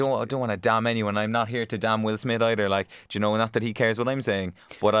 I don't want to damn anyone. I'm not here to damn Will Smith either. Like, do you know, not that he cares what I'm saying,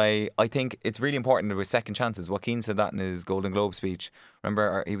 but I think it's really important with second chances. Joaquin said that in his Golden Globe speech.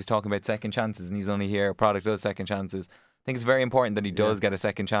 Remember, he was talking about second chances, and he's only here a product of second chances. I think it's very important that he does get a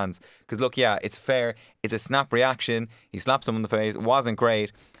second chance. Because look, yeah, it's fair. It's a snap reaction. He slapped someone in the face. It wasn't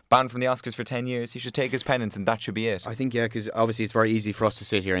great. Banned from the Oscars for 10 years. He should take his penance and that should be it. I think, yeah, because obviously it's very easy for us to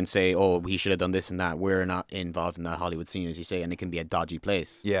sit here and say, oh, he should have done this and that. We're not involved in that Hollywood scene, as you say, and it can be a dodgy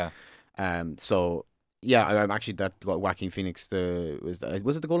place. Yeah. So... Yeah, I'm actually that Joaquin Phoenix. Was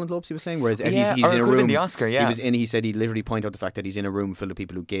it the Golden Globes he was saying? Where he's in a room. The Oscar, yeah. He said he'd literally point out the fact that he's in a room full of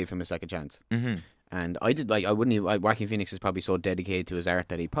people who gave him a second chance. And Joaquin Phoenix is probably so dedicated to his art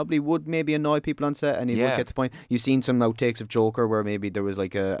that he probably would maybe annoy people on set, and he would get the point. You've seen some outtakes of Joker where maybe there was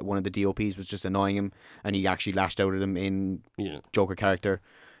like one of the DOPs was just annoying him, and he actually lashed out at him in Joker character.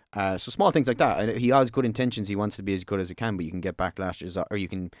 So small things like that. And he has good intentions. He wants to be as good as he can, but you can get backlashes, or you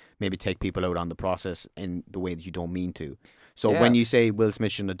can maybe take people out on the process in the way that you don't mean to. So when you say Will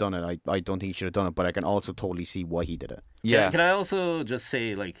Smith shouldn't have done it, I don't think he should have done it, but I can also totally see why he did it. Yeah. Can I also just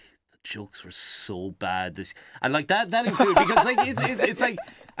say, like, the jokes were so bad and like that included because like it's like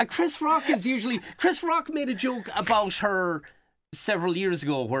Chris Rock made a joke about her several years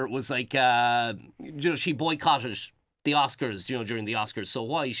ago where it was like she boycotted the Oscars, you know, during the Oscars, so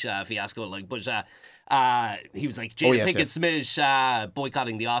white fiasco, like, but he was like, Jada Pinkett Smith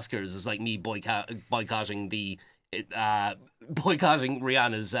boycotting the Oscars is like me boycotting the boycotting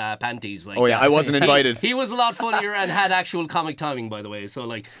Rihanna's panties. Like, I wasn't invited. He was a lot funnier and had actual comic timing, by the way. So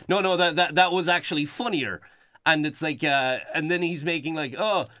like, no, that was actually funnier. And it's like, and then he's making like,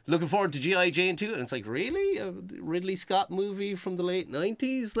 oh, looking forward to G.I. Jane 2. And it's like, really? A Ridley Scott movie from the late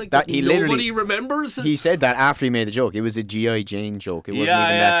 90s? Like, that nobody remembers? He said that after he made the joke. It was a G.I. Jane joke. It wasn't even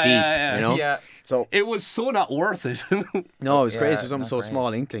that deep, you know? Yeah. So it was so not worth it. No, it was crazy. It was something so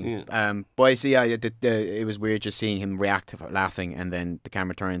small, inkling. But I see, it was weird just seeing him react to laughing, and then the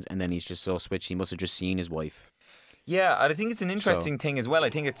camera turns, and then he's just so switched. He must have just seen his wife. Yeah, and I think it's an interesting thing as well. I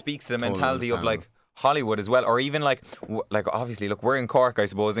think it speaks to the mentality of like Hollywood as well, or even like obviously, look, we're in Cork, I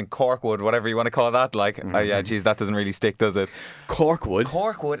suppose, in Corkwood, whatever you want to call that. Like, yeah, geez, that doesn't really stick, does it?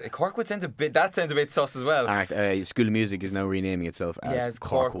 Corkwood sounds a bit sus as well. School of Music is now renaming itself as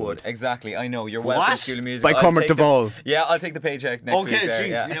Corkwood. Exactly, I know. You're welcome, School of Music. By Cormac Bhal. Yeah, I'll take the paycheck next week.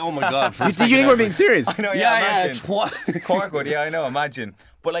 Okay, jeez. Oh my God. You think we're being serious? I know, imagine. Corkwood, yeah, I know, imagine.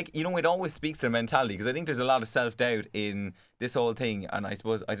 But like, you know, it always speaks to the mentality, because I think there's a lot of self-doubt in this whole thing. And I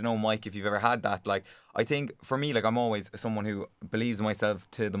suppose, I don't know, Mike, if you've ever had that. Like, I think for me, like, I'm always someone who believes in myself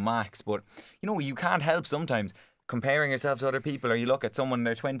to the max. But, you know, you can't help sometimes comparing yourself to other people, or you look at someone in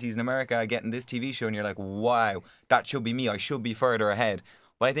their 20s in America getting this TV show and you're like, wow, that should be me. I should be further ahead.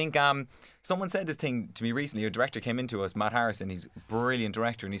 But I think someone said this thing to me recently. A director came into us, Matt Harrison. He's a brilliant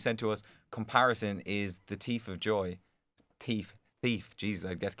director. And he said to us, comparison is the thief of joy. Thief. Jeez,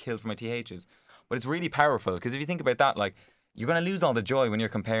 I'd get killed for my THs. But it's really powerful, because if you think about that, like, you're going to lose all the joy when you're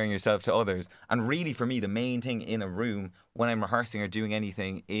comparing yourself to others. And really, for me, the main thing in a room when I'm rehearsing or doing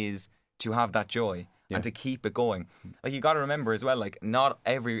anything is to have that joy and to keep it going. Like, you got to remember as well, like,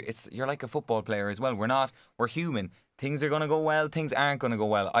 you're like a football player as well. We're human. Things are going to go well, things aren't going to go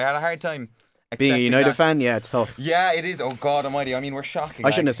well. I had a hard time being a United fan, yeah, it's tough. Yeah, it is. Oh, God almighty. I mean, we're shocking. I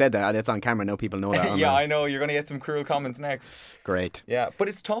shouldn't have said that. It's on camera. No people know that. Yeah, I know. You're going to get some cruel comments next. Great. Yeah, but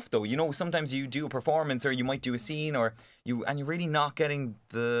it's tough, though. You know, sometimes you do a performance, or you might do a scene, and you're really not getting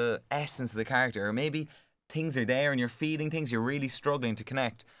the essence of the character. Or maybe things are there and you're feeling things, you're really struggling to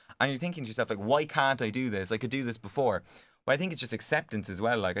connect. And you're thinking to yourself, like, why can't I do this? I could do this before. But I think it's just acceptance as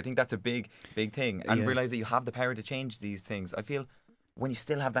well. Like, I think that's a big, big thing. And realise that you have the power to change these things. I feel when you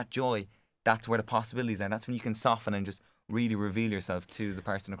still have that joy, that's where the possibilities are. That's when you can soften and just really reveal yourself to the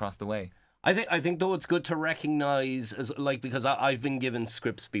person across the way. I think though it's good to recognise, as like, because I've been given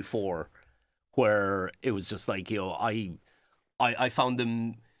scripts before where it was just like, you know, I found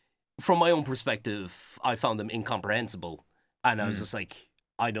them, from my own perspective, I found them incomprehensible, and I was just like,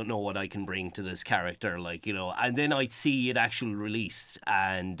 I don't know what I can bring to this character, like, you know. And then I'd see it actually released,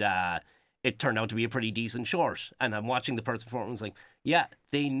 and it turned out to be a pretty decent short. And I'm watching the person perform, and it's like, yeah,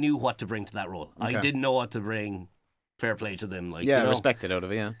 they knew what to bring to that role. Okay. I didn't know what to bring. Fair play to them. Like, yeah, you know, respected out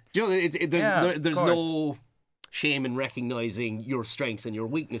of it, yeah. Do you know, there's no shame in recognizing your strengths and your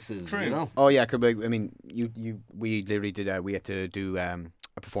weaknesses. True. You know? Oh yeah, I mean, we literally did. We had to do a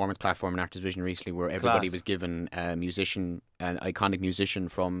performance platform in Actors Vision recently, where everybody was given a musician, an iconic musician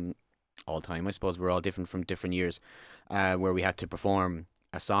from all time. I suppose we're all different from different years, where we had to perform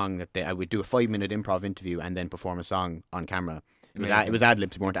a song that I would do a 5-minute improv interview and then perform a song on camera. It was ad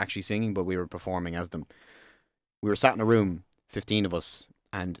libs. We weren't actually singing, but we were performing as them. We were sat in a room, 15 of us,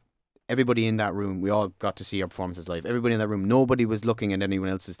 and everybody in that room, we all got to see our performances live. Everybody in that room, nobody was looking at anyone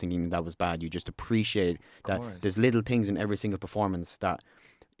else's thinking that was bad. You just appreciate that there's little things in every single performance that,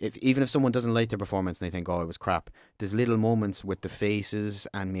 even if someone doesn't like their performance and they think, oh, it was crap, there's little moments with the faces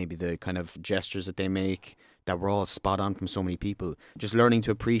and maybe the kind of gestures that they make that were all spot on from so many people. Just learning to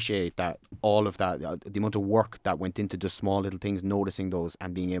appreciate that, all of that, the amount of work that went into just small little things, noticing those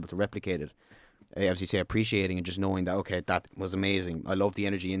and being able to replicate it. As you say, appreciating and just knowing that, okay, that was amazing. I love the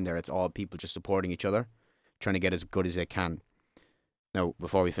energy in there. It's all people just supporting each other, trying to get as good as they can. Now,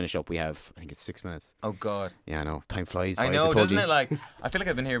 before we finish up, we have, I think it's 6 minutes. Oh, God. Yeah, I know. Time flies. I know, doesn't it? Like, I feel like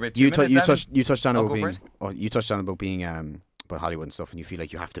I've been here about 2 minutes. You touched on about being, you touched on about being, about Hollywood and stuff, and you feel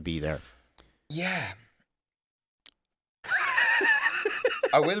like you have to be there. Yeah.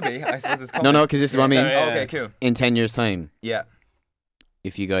 I will be. I suppose it's coming. No, because this is what I mean. Okay, cool. In 10 years' time. Yeah.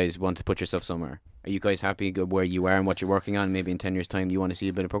 If you guys want to put yourself somewhere, are you guys happy where you are and what you're working on? Maybe in 10 years' time, you want to see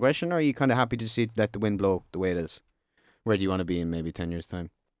a bit of progression, or are you kind of happy to let the wind blow the way it is? Where do you want to be in maybe 10 years' time?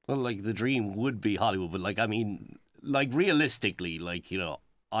 Well, like, the dream would be Hollywood, but, like, I mean, like, realistically, like, you know,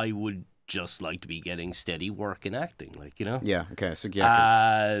 I would just like to be getting steady work in acting, like, you know? Yeah, okay, so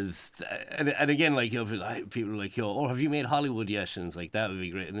yeah. And again, like, you know, people are like, yo, oh, have you made Hollywood yet? And it's like, that would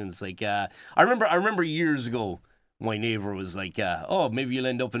be great. And then it's like, I remember years ago my neighbour was like, "Oh, maybe you'll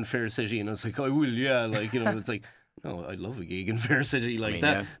end up in Fair City," and I was like, "I will, yeah." Like, you know, it's like, no, I'd love a gig in Fair City like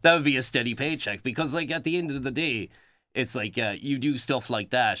that. Yeah. That would be a steady paycheck, because like at the end of the day, it's like you do stuff like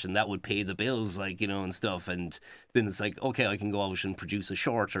that, and that would pay the bills, like, you know, and stuff. And then it's like, okay, I can go out and produce a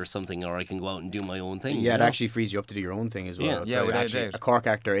short or something, or I can go out and do my own thing. Yeah, you it know? actually frees you up to do your own thing as well. Yeah, So without actually, doubt. a Cork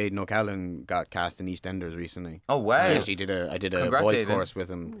actor, Aidan O'Callaghan, got cast in EastEnders recently. Oh wow! I actually I did a Congrats, voice Aidan. course with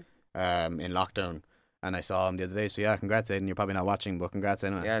him in lockdown, and I saw him the other day. So yeah, congrats, Aidan. You're probably not watching, but congrats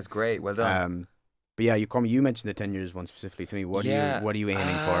anyway. Yeah, it's great. Well done. But yeah, you mentioned the 10 years one specifically to me. What are you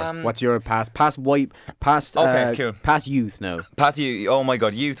aiming for? um, What's your past Okay, cool. past youth now? Pass you. Oh my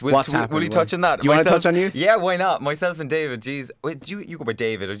God, youth. Will What's you happening? touch on that? Do you want to touch on youth? Yeah, why not? Myself and David. Jeez, wait, do you go by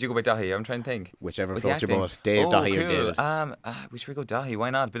David or do you go by Dahi? I'm trying to think. Whichever With floats the your acting. boat. Dave, Oh, Dahi, or cool. David. We should go Dahi. Why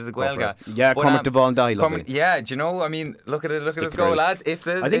not? Bit of the Go for Guelga. it. Yeah, But, Cormac Duvall, Dahi, lovely. Yeah, do you know? I mean, look at it. Look Stick at us to go, roots. lads. If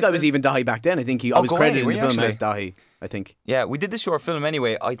there's, I think I was even Dahi back then. I think I was go credited ahead, in were the you film as actually? Dahi, I think. Yeah, we did the short film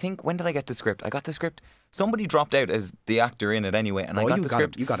anyway. I think, when did I get the script? I got the script. Somebody dropped out as the actor in it anyway, and I got the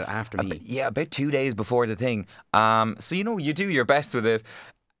script. You got it after me. Yeah, about 2 days before the thing. So you know, you do your best with it.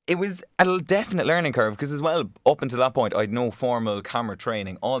 It was a definite learning curve because, as well, up until that point, I'd no formal camera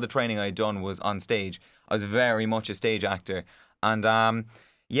training. All the training I'd done was on stage. I was very much a stage actor, and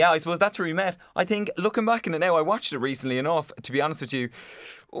yeah, I suppose that's where we met. I think, looking back in it now, I watched it recently enough. To be honest with you,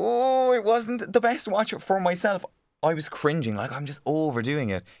 it wasn't the best watch for myself. I was cringing, like I'm just overdoing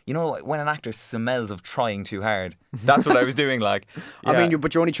it. You know, when an actor smells of trying too hard. That's what I was doing. Like, I yeah. mean,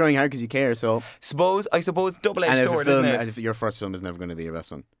 but you're only trying hard because you care. So, I suppose, double-edged and sword, isn't it? if your first film is never going to be your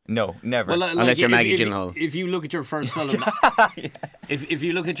best one. No, never. Well, like, Unless you're Maggie if, Gyllenhaal. If you look at your first film, if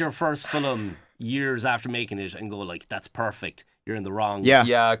you look at your first film years after making it and go like, "That's perfect," you're in the wrong. Yeah.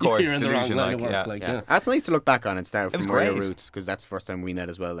 Yeah, of course. You're in the wrong Delusion, line of like, work. yeah. Like, Yeah. That's nice to look back on and start was from real great. roots, because that's the first time we met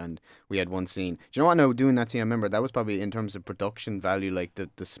as well, and we had one scene. Do you know what? No, doing that scene, I remember that was probably, in terms of production value, like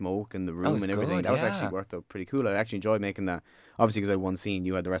the smoke and the room was and everything. good, That was yeah. actually worked out pretty cool. I actually enjoyed making that. Obviously, because I had one scene,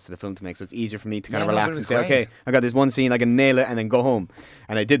 you had the rest of the film to make, so it's easier for me to kind Yeah, of no, but relax it and was say, great. okay, I got this one scene, I can nail it and then go home,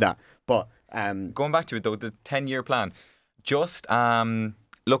 and I did that. But Going back to it though, the 10-year plan. Just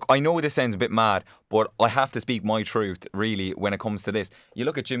look, I know this sounds a bit mad, but I have to speak my truth really when it comes to this. You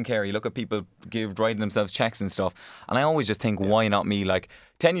look at Jim Carrey, you look at people writing themselves checks and stuff, and I always just think, why not me? Like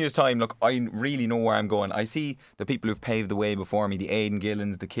 10 years time, look, I really know where I'm going. I see the people who've paved the way before me, the Aidan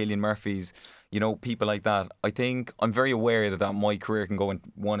Gillens, the Cillian Murphys, you know, people like that. I think I'm very aware that my career can go in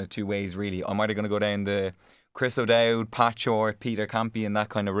one of two ways really. I'm either going to go down the Chris O'Dowd, Pat Short, Peter Campion, that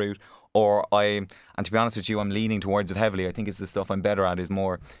kind of route, and to be honest with you, I'm leaning towards it heavily. I think it's the stuff I'm better at is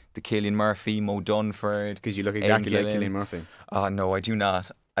more the Cillian Murphy, Mo Dunford. because you look exactly like Gillen. Cillian Murphy. Oh no, I do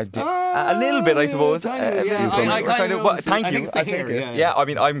not. I do a little bit, I suppose. kind of, yeah. Everybody's I kind kind of- of well, was- thank I you. think it's the I'll take hair, it. yeah. Yeah, I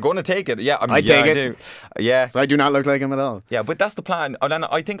mean, I'm going to take it. Yeah, I take it. I do. Yeah. So I do not look like him at all. Yeah, but that's the plan. And then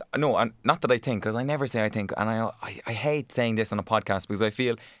I think, no, and not that I think, because I never say I think, and I hate saying this on a podcast because I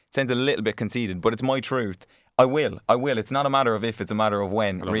feel it sounds a little bit conceited, but it's my truth. I will. It's not a matter of if, it's a matter of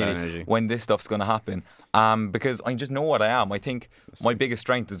when, love that really, energy. when this stuff's going to happen. Because I just know what I am. I think my biggest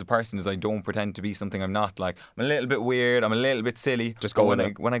strength as a person is I don't pretend to be something I'm not. Like, I'm a little bit weird, I'm a little bit silly. Just go But with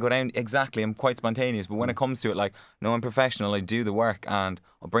it. when I go down, exactly, I'm quite spontaneous. But when it comes to it, like, no, I'm professional, I do the work, and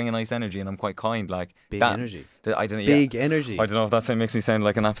I bring a nice energy, and I'm quite kind. Like, Big that- energy. I don't know. Big yeah. energy. I don't know if that makes me sound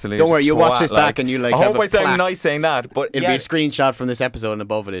like an absolute. Don't worry, you'll watch this twat, back and you'll, like, I have hope a I sound plaque. nice saying that, but It'll yeah, be a screenshot from this episode, and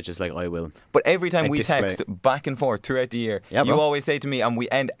above it, it's just like, I will. but every time a we display. text back and forth throughout the year, Yeah, you bro. always say to me, and we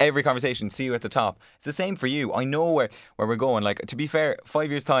end every conversation, see you at the top. It's the same for you. I know where we're going. Like, to be fair, 5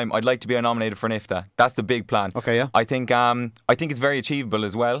 years time, I'd like to be nominated for an IFTA. That's the big plan. Okay, yeah. I think it's very achievable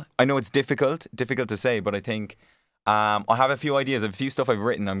as well. I know it's difficult to say, but I think I have a few ideas, a few stuff I've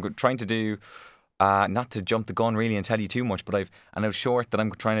written. I'm trying to do. Not to jump the gun really and tell you too much, but I've a short that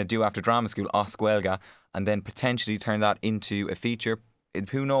I'm trying to do after drama school, Oscuelga, and then potentially turn that into a feature.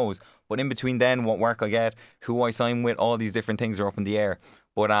 Who knows? But in between then, what work I get, who I sign with, all these different things are up in the air.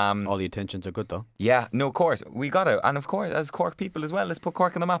 But All the intentions are good, though. yeah, no, of course we got to, and of course as Cork people as well, let's put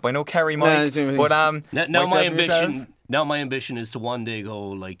Cork on the map. I know Carrey, Mike, but Now myself and yourself. my ambition is to one day go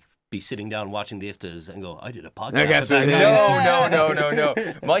like be sitting down watching the IFTAs and go, I did a podcast. I guess about we- that." No.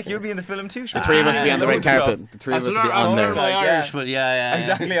 Mike, you'll be in the film too. Sure. The three of us will be on the red Loads of carpet. stuff. The three of I've us to will be learn- I've on to learn there. my Yeah. Irish, but yeah.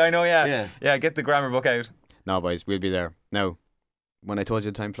 Exactly, I know. Yeah. Get the grammar book out. No, boys, we'll be there. Now, when I told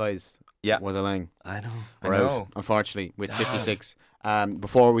you the time flies, Yeah. was I lying? I know. We're I know. out, unfortunately, with 56.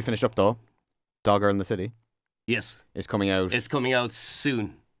 Before we finish up, though, Dogger in the City Yes, is coming out. it's coming out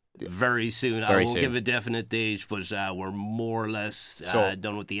soon. Very soon. I Very won't soon. give a definite date, but we're more or less So,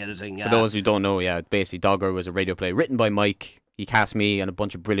 done with the editing. For those who don't know, yeah, basically Dogger was a radio play written by Mike. He cast me and a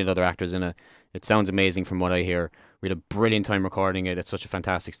bunch of brilliant other actors in it. It sounds amazing from what I hear. We had a brilliant time recording it. It's such a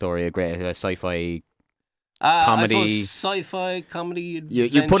fantastic story, a great sci-fi comedy, comedy. Sci-fi comedy.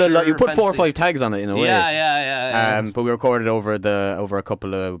 You put you put 4 or fantasy. 5 tags on it in a way. Yeah. But we recorded over a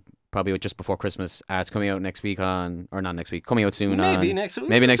couple of probably just before Christmas. It's coming out next week or not next week. Coming out soon. Maybe next week.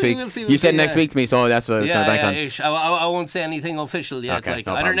 Maybe next week. You said next week to me, so that's what I was going to bank on. Ish. I won't say anything official yet. Okay, Like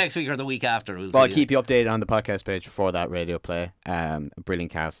no either problem. next week or the week after. Well, I'll keep you updated on the podcast page for that radio play. A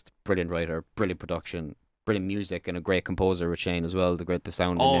brilliant cast, brilliant writer, brilliant production, brilliant music, and a great composer with Shane as well. The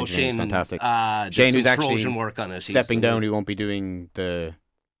sound and engineering is fantastic. Shane, who's actually work on it. stepping down, he won't be doing the.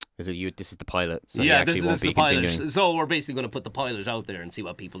 This is the pilot, so he this actually won't is be the pilot. continuing. So we're basically going to put the pilot out there and see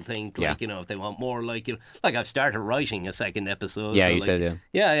what people think. Like, if they want more, like, like I've started writing a second episode. Yeah, so you like, said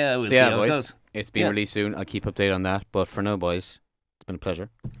we'll So see yeah, how boys, it goes. it's being released soon. I'll keep updated on that. But for now, boys, it's been a pleasure.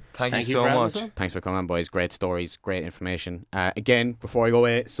 Thank you for so having much. us on. Thanks for coming on, boys. Great stories, great information. Again, before I go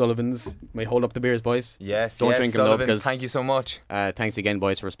away, Sullivan's, may hold up the beers, boys. Yes, Don't drink 'em, though, Sullivan's, because- thank you so much. Thanks again,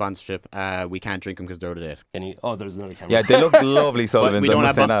 boys, for a sponsorship. We can't drink them because they're out of date. Can you? Oh, there's another camera. Yeah, they look lovely, But Sullivan's. I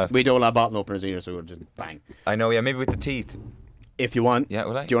must say that. we don't have bottle openers either, so we'll just bang. I know, yeah, maybe with the teeth. If you want, Yeah,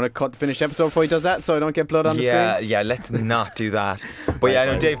 will I? do you want to cut the finished episode before he does that, so I don't get blood on the screen? Yeah, let's not do that. But yeah,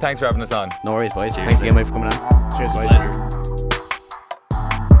 no, Dave, thanks for having us on. No worries, boys. Thanks again, mate, for coming on. Cheers, boys. Later.